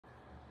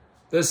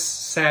This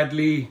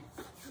sadly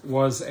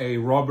was a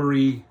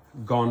robbery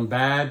gone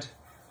bad,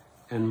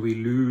 and we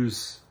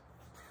lose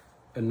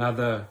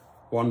another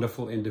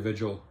wonderful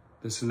individual.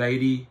 This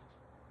lady,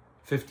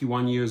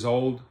 51 years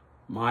old,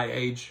 my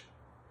age,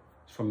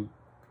 from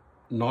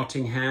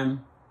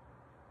Nottingham,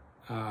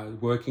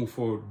 working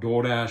for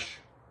Doordash,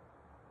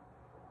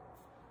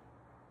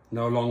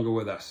 no longer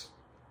with us.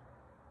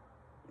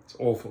 It's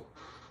awful.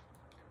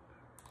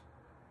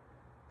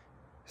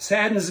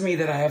 Saddens me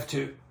that I have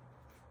to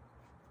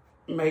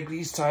make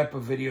these type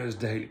of videos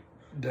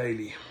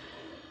daily.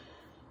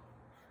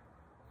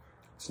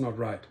 It's not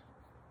right.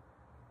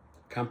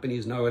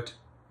 Companies know it,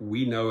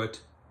 we know it,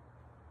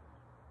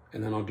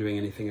 and they're not doing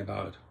anything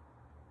about it.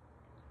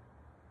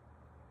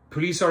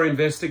 Police are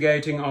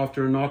investigating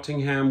after a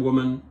Nottingham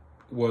woman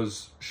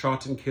was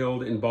shot and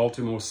killed in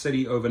Baltimore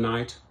City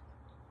overnight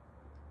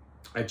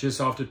at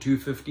just after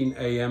 2:15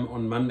 a.m.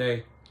 on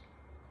Monday.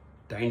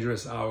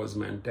 Dangerous hours,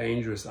 man,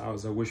 dangerous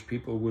hours. I wish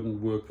people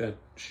wouldn't work that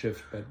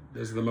shift, but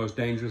those are the most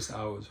dangerous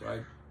hours,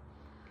 right?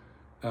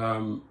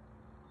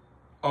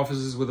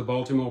 Officers with the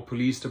Baltimore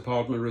Police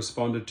Department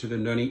responded to the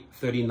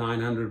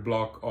 3900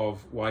 block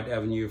of White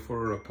Avenue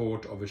for a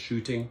report of a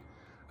shooting.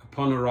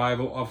 Upon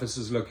arrival,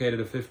 officers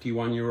located a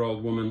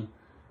 51-year-old woman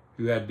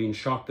who had been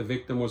shot. The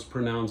victim was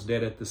pronounced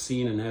dead at the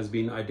scene and has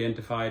been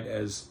identified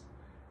as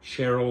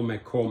Cheryl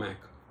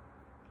McCormack.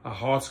 Our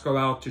hearts go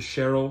out to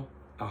Cheryl.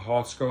 Our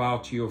hearts go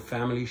out to your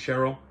family,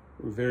 Cheryl.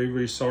 We're very,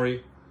 very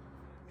sorry.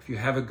 If you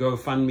have a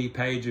GoFundMe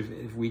page,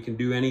 if we can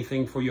do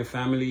anything for your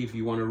family, if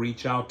you want to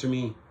reach out to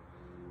me,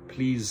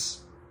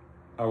 please,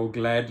 I will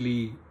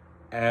gladly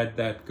add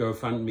that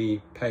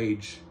GoFundMe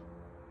page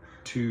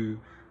to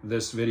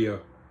this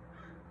video.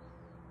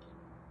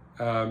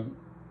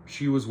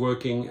 She was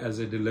working as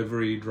a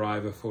delivery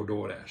driver for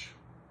Doordash.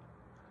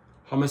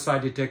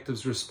 Homicide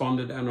detectives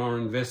responded and are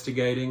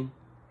investigating.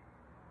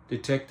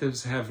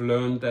 Detectives have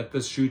learned that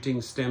this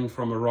shooting stemmed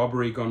from a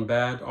robbery gone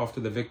bad after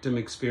the victim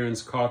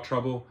experienced car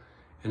trouble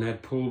and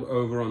had pulled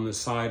over on the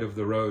side of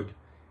the road.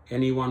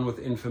 Anyone with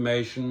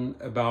information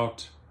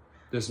about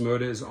this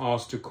murder is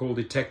asked to call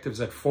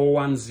detectives at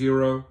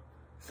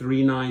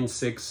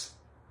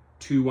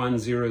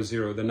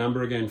 410-396-2100. The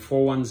number again,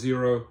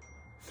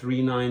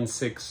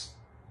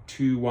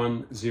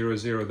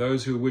 410-396-2100.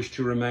 Those who wish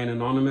to remain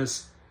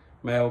anonymous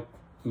may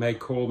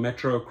call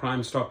Metro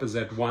Crime Stoppers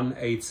at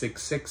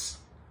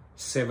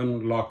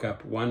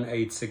 1-866-7-LOCK-UP,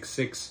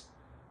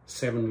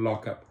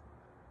 1-866-7-LOCK-UP.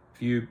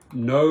 If you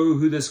know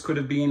who this could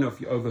have been, or if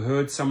you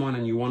overheard someone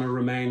and you want to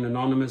remain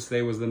anonymous,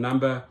 there was the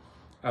number.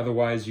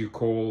 Otherwise, you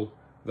call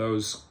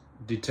those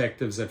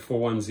detectives at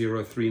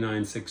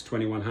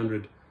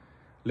 410-396-2100.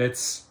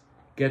 Let's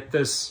get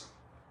this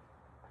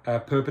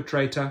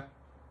perpetrator.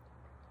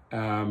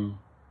 Wrong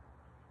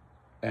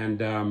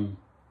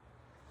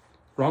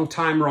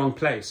time, wrong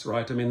place,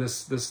 right? I mean,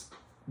 this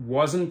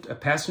wasn't a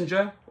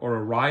passenger or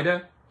a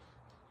rider.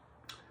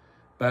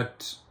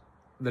 But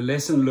the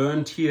lesson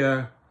learned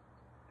here,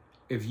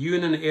 if you're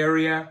in an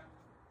area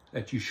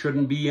that you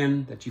shouldn't be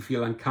in, that you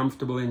feel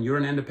uncomfortable in, you're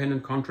an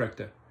independent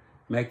contractor.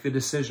 Make the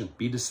decision.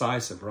 Be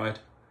decisive, right?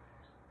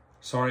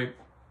 Sorry,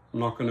 I'm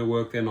not going to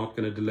work there, not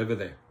going to deliver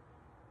there.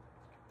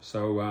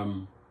 So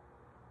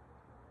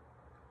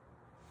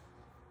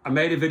I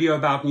made a video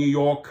about New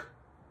York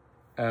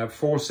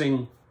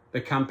forcing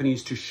the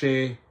companies to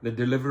share the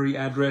delivery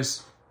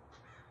address.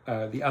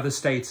 The other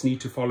states need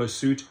to follow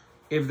suit.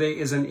 If there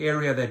is an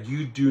area that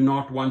you do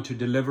not want to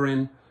deliver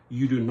in,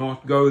 you do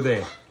not go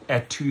there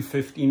at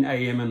 2:15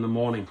 a.m. in the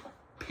morning,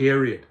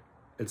 period.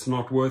 It's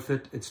not worth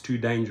it. It's too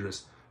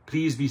dangerous.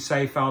 Please be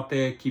safe out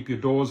there. Keep your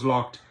doors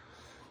locked.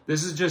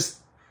 This is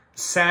just,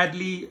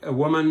 sadly, a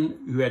woman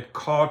who had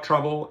car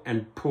trouble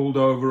and pulled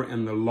over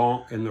in the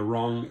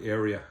wrong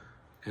area.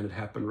 And it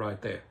happened right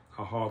there.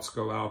 Our hearts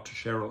go out to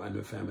Cheryl and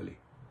her family.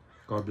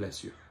 God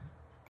bless you.